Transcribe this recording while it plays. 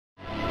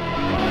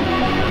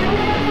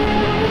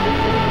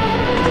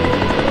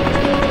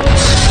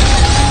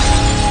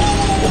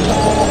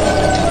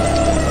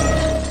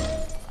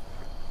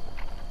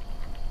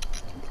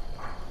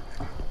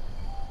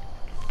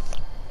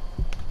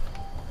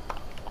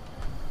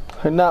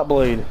And not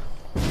bleed.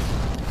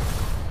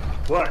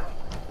 What?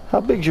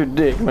 How big's your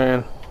dick,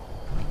 man?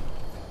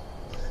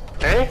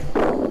 Hey?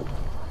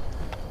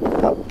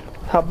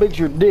 How big's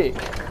your dick?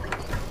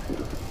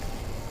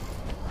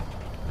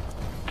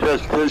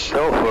 Just good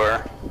so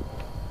far.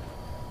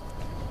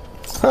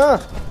 Huh?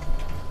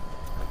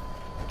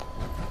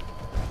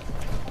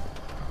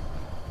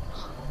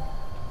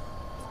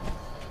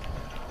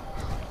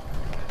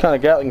 What kind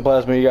of Gatling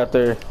plasma you got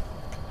there?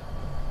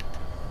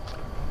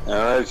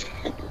 No, it's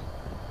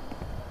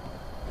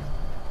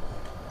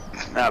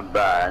not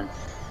bad.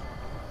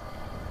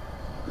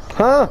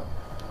 Huh?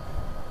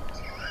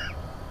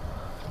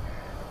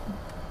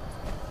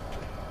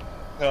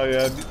 Hell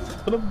yeah.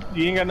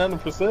 You ain't got nothing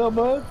for sale,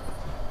 bud?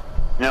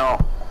 No,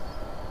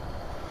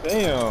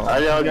 Damn. I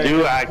don't You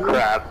do got that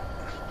crap.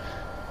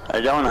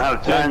 I don't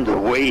have time to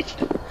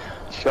waste,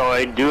 so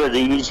I do it the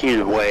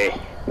easy way.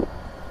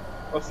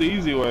 What's the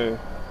easy way?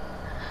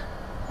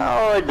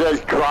 Oh, I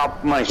just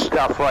drop my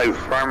stuff I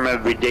farm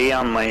every day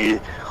on my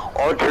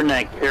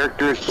alternate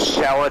characters,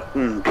 sell it,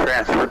 and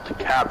transfer the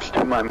caps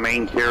to my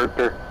main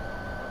character.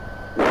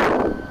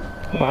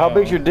 Well, how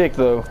big's your dick,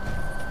 though?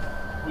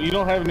 You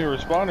don't have any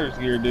responders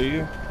gear, do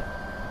you?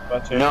 By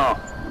chance? No,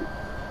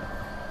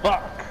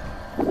 Fuck.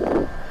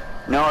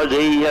 no,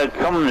 they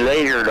come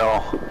later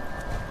though.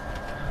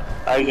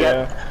 I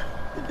get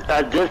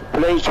at this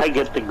place. I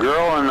get the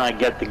girl and I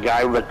get the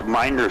guy with the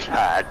miner's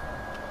hat.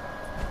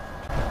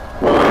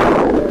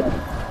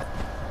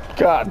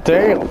 God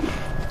damn.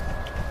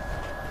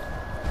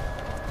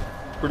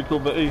 Pretty cool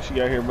base you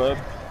got here, bud.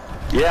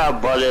 Yeah,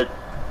 but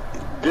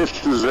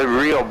this is a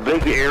real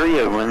big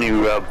area when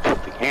you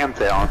put the camp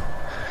down,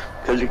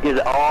 because you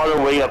get all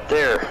the way up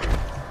there.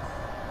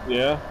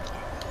 Yeah?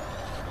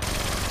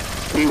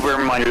 See where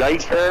my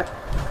lights are?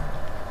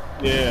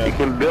 Yeah. You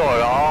can build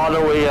it all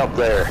the way up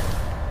there.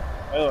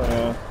 Hell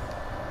yeah.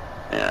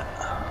 Yeah.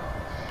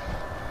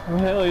 Well,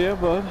 hell yeah,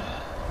 bud.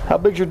 How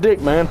big's your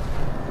dick, man?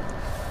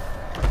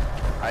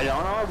 I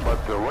don't know,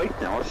 but the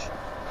wife knows.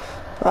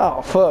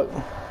 Oh, fuck.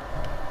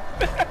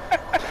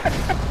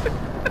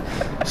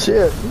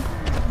 Shit.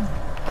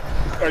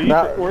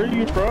 Where are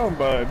you from,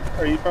 bud?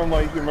 Are you from,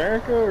 like,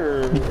 America,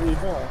 or where are you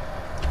from?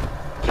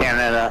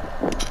 Canada.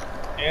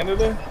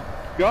 Canada?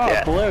 God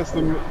Yeah. bless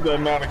the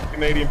amount of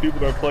Canadian people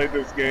that played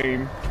this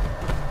game.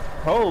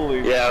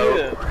 Holy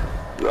shit.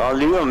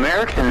 Well, you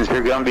Americans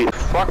are gonna be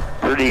fucked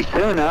pretty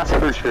soon, that's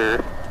for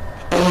sure.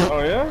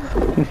 Oh, yeah?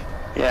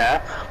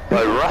 Yeah,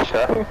 by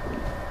Russia.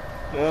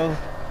 Well,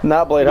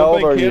 Not Blade, how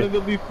old are you?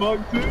 Canada be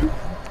fucked too?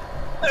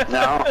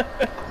 No.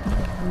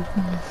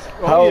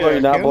 How old are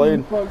you now, Canada be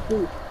Blade? fucked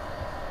too.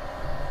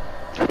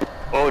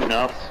 Old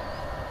enough.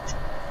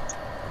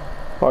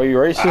 Are you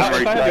racist?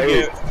 If I had to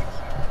guess,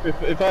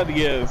 if I had to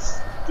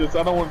guess, just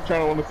I don't want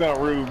to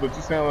sound rude, but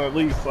you sound at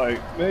least like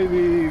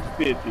maybe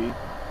 50.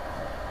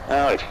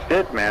 Oh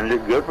shit, man, they're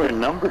good with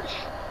numbers.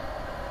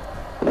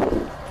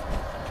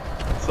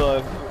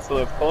 So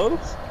it's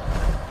close.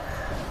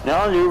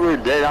 No, you were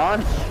dead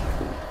on.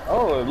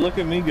 Oh, look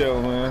at me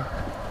go, man.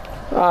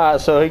 Alright,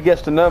 so he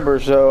gets the number,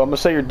 so I'm gonna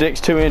say your dick's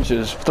 2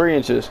 inches, 3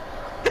 inches.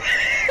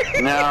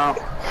 No.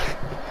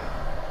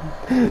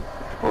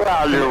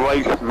 Well, their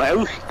wife's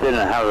mouse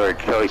didn't have their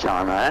choice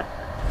on that.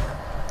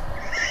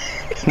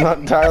 Not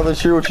entirely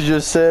sure what you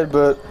just said,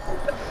 but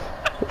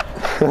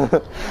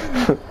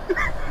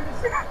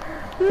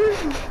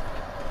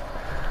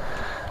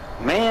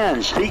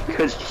Man, she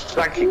could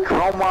suck the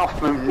chrome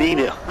off my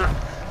needle.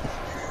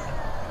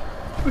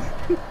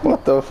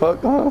 what the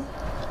fuck, huh?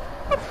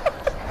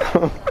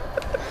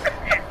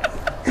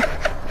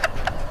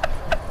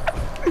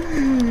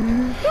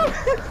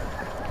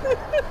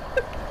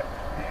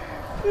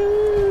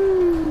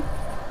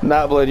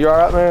 Nah, Blade, you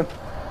alright, man?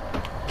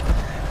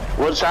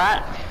 What's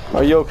that?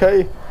 Are you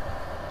okay?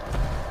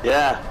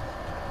 Yeah.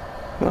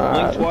 Blink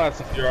Alright. twice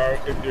if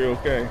you're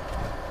okay.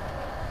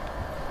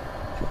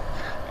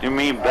 You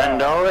mean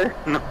bend over?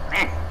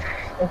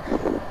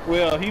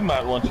 Well, he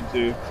might want you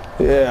to.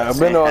 Yeah, I've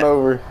been on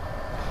over.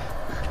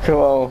 Come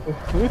on.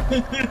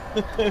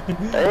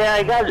 Yeah,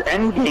 I got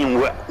endgame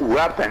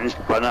weapons,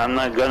 but I'm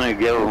not gonna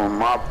give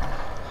them up.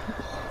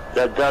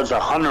 That does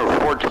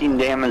 114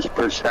 damage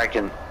per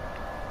second.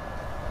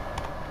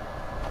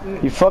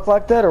 You fuck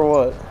like that or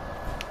what?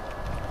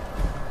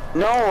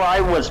 No, I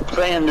was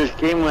playing this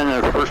game when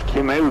it first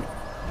came out.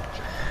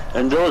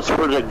 And those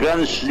were the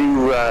guns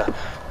you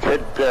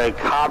could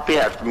copy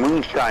at the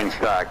Moonshine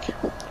Shack.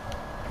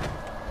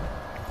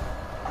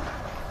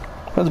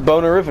 That's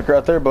bonerific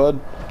right there, bud.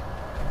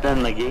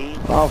 In the game.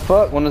 Oh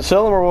fuck, wanna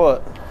sell them or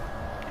what?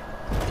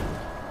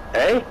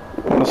 Hey?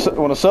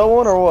 Wanna sell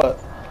one or what?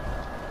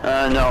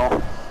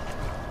 No.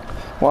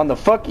 Why the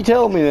fuck you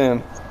telling me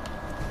then?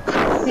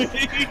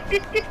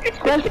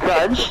 That's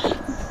good.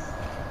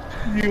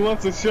 He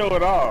wants to show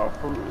it off.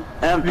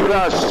 And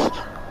plus,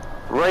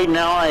 right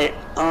now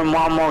I'm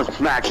almost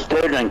maxed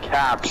out on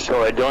caps,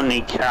 so I don't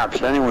need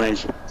caps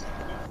anyways.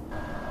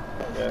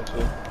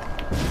 Gotcha.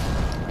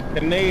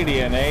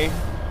 Canadian, eh?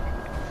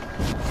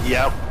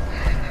 Yep.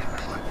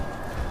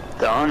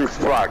 Done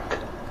fucked.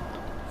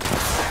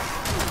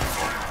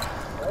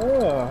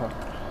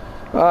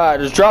 Alright,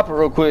 just drop it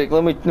real quick.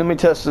 Let me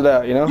test it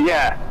out, you know?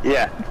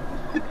 Yeah.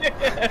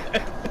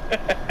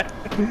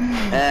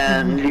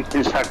 And you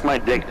can suck my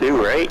dick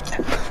too, right?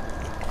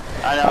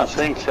 I don't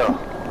think so.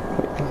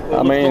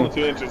 Well, I mean, only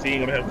 2 inches, he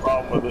ain't gonna have a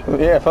problem with it.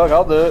 yeah, fuck,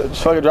 I'll do it.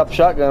 Just fucking drop the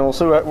shotgun. We'll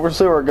see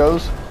where it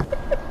goes.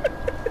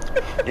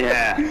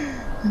 Yeah.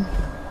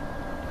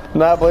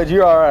 Nah, Blade,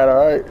 you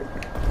alright?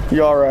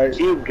 You alright?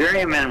 Keep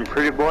dreaming,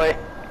 pretty boy.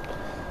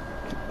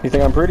 You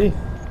think I'm pretty?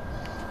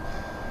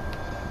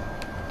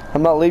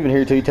 I'm not leaving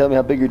here till you tell me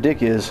how big your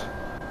dick is.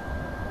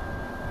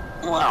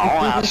 Well,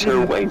 ask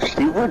her wife,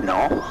 she would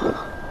know.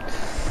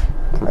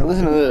 Alright,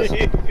 listen to this.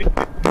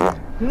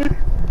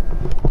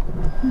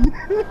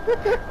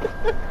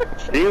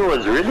 She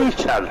was really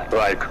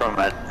satisfied from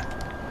it.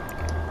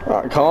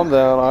 Alright, calm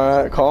down,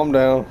 alright? Calm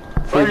down.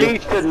 But you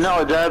should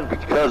know that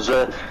because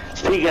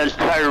she gets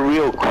tired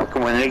real quick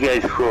when they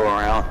guys go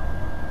around.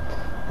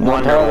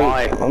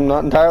 I'm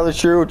not entirely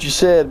sure what you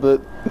said,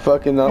 but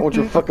fucking I don't want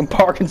your fucking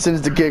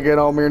Parkinson's to kick in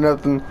on me or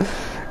nothing.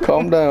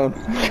 Calm down.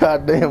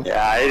 God damn.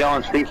 Yeah, I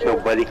don't think so,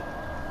 buddy.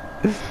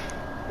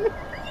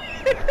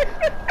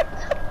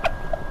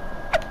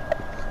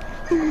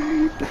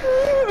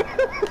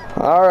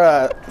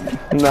 Alright.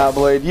 Nah,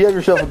 Blade, you have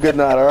yourself a good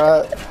night,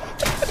 alright?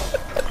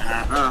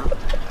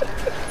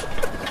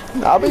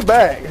 I'll be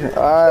back,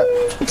 alright?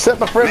 Accept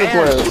my friend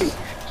request.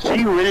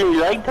 She really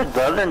liked it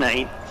the other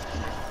night.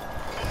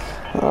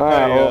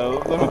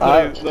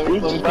 Alright, let me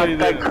tell you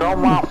that this.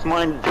 chrome off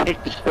my dick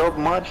so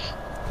much.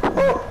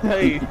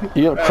 Hey,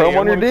 you have chrome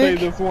on your dick?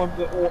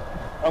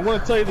 I'm gonna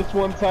tell you this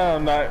one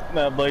time,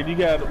 now, Blade, you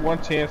got one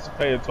chance to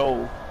pay a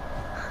toll.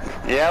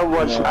 Yeah,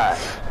 what's that?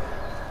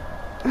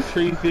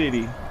 Tree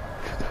City.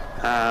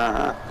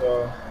 Yeah,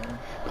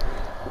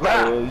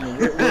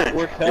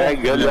 yeah,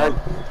 good luck.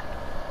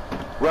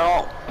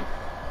 Well,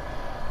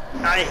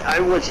 I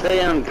would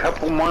say in a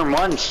couple more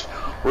months,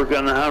 we're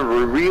gonna have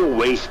a real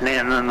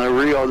wasteland in the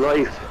real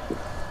life.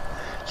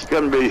 It's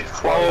gonna be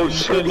Fallout you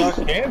City. not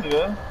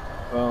Canada.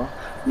 Oh.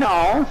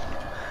 No,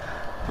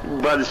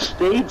 but the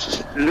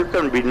States, they're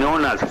gonna be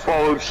known as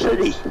Fallout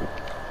City.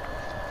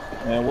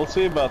 And we'll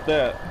see about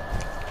that.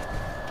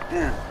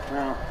 Yeah,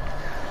 well,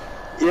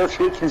 if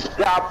we can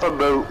stop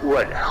about,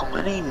 what, how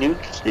many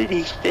nukes did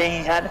he say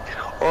he had?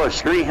 Oh,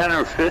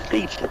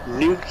 350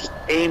 nukes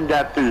aimed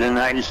at the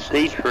United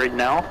States right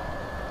now.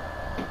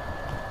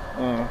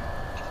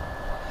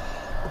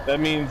 That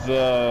means, you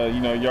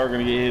know, y'all are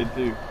gonna get hit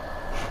too.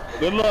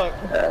 Good luck.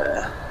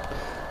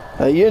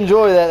 You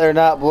enjoy that there,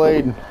 Night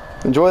Blade.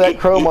 Enjoy that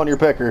chrome on your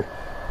pecker.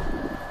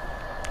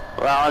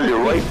 Well,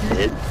 your wife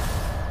did.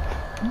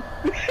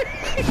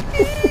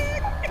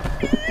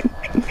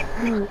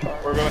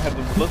 We're gonna have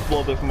to, let's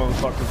blow this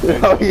motherfucker's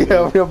face. Oh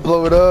yeah, we're gonna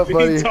blow it up,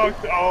 buddy. He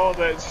talked all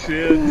that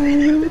shit.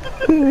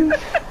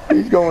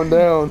 He's going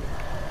down.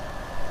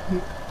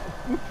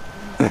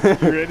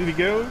 You ready to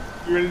go?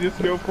 You ready just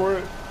to go for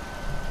it?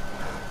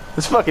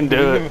 Let's fucking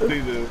do it. He's gonna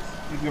see this.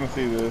 He's gonna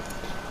see this.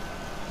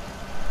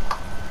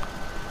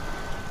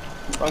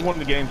 I want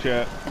the game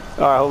chat.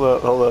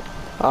 Alright, hold up.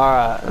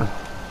 Alright.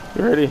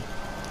 You ready?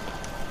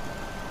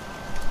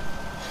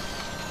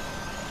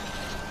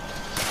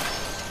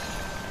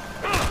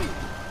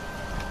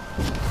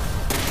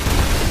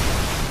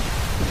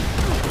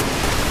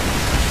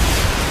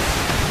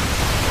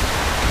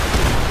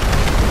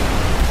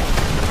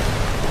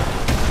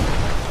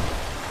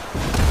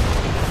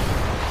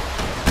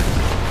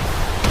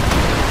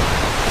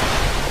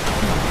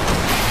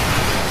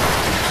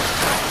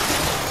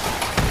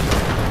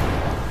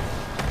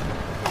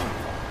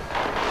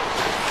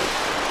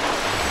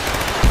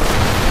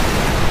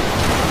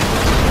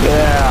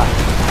 Yeah.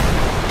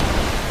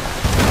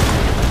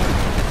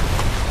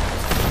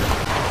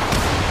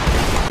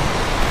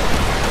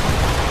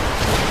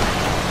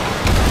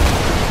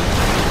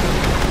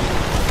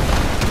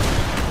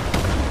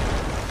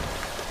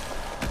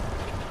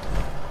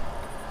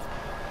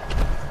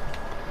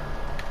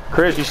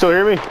 Chris, you still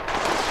hear me?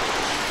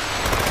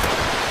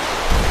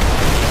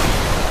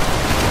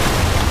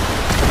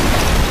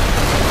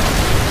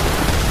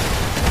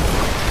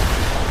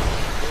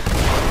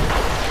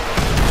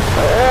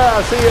 Yeah,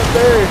 I see you up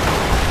there.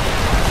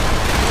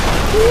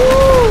 Woo!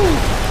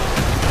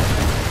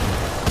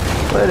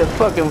 Let it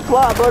fucking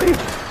fly, buddy.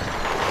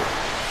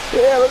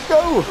 Yeah, let's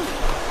go.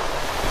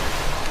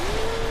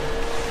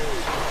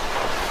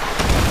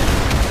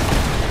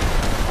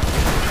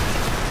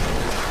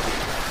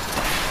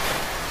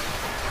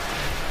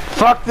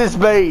 Fuck this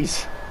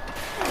base.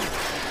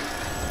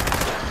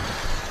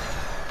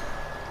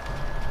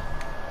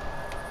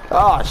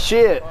 Oh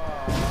shit.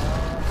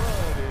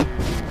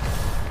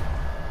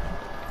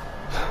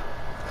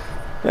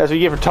 That's what you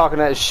get for talking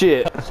that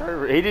shit.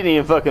 He didn't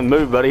even fucking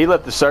move, buddy. He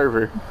left the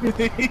server.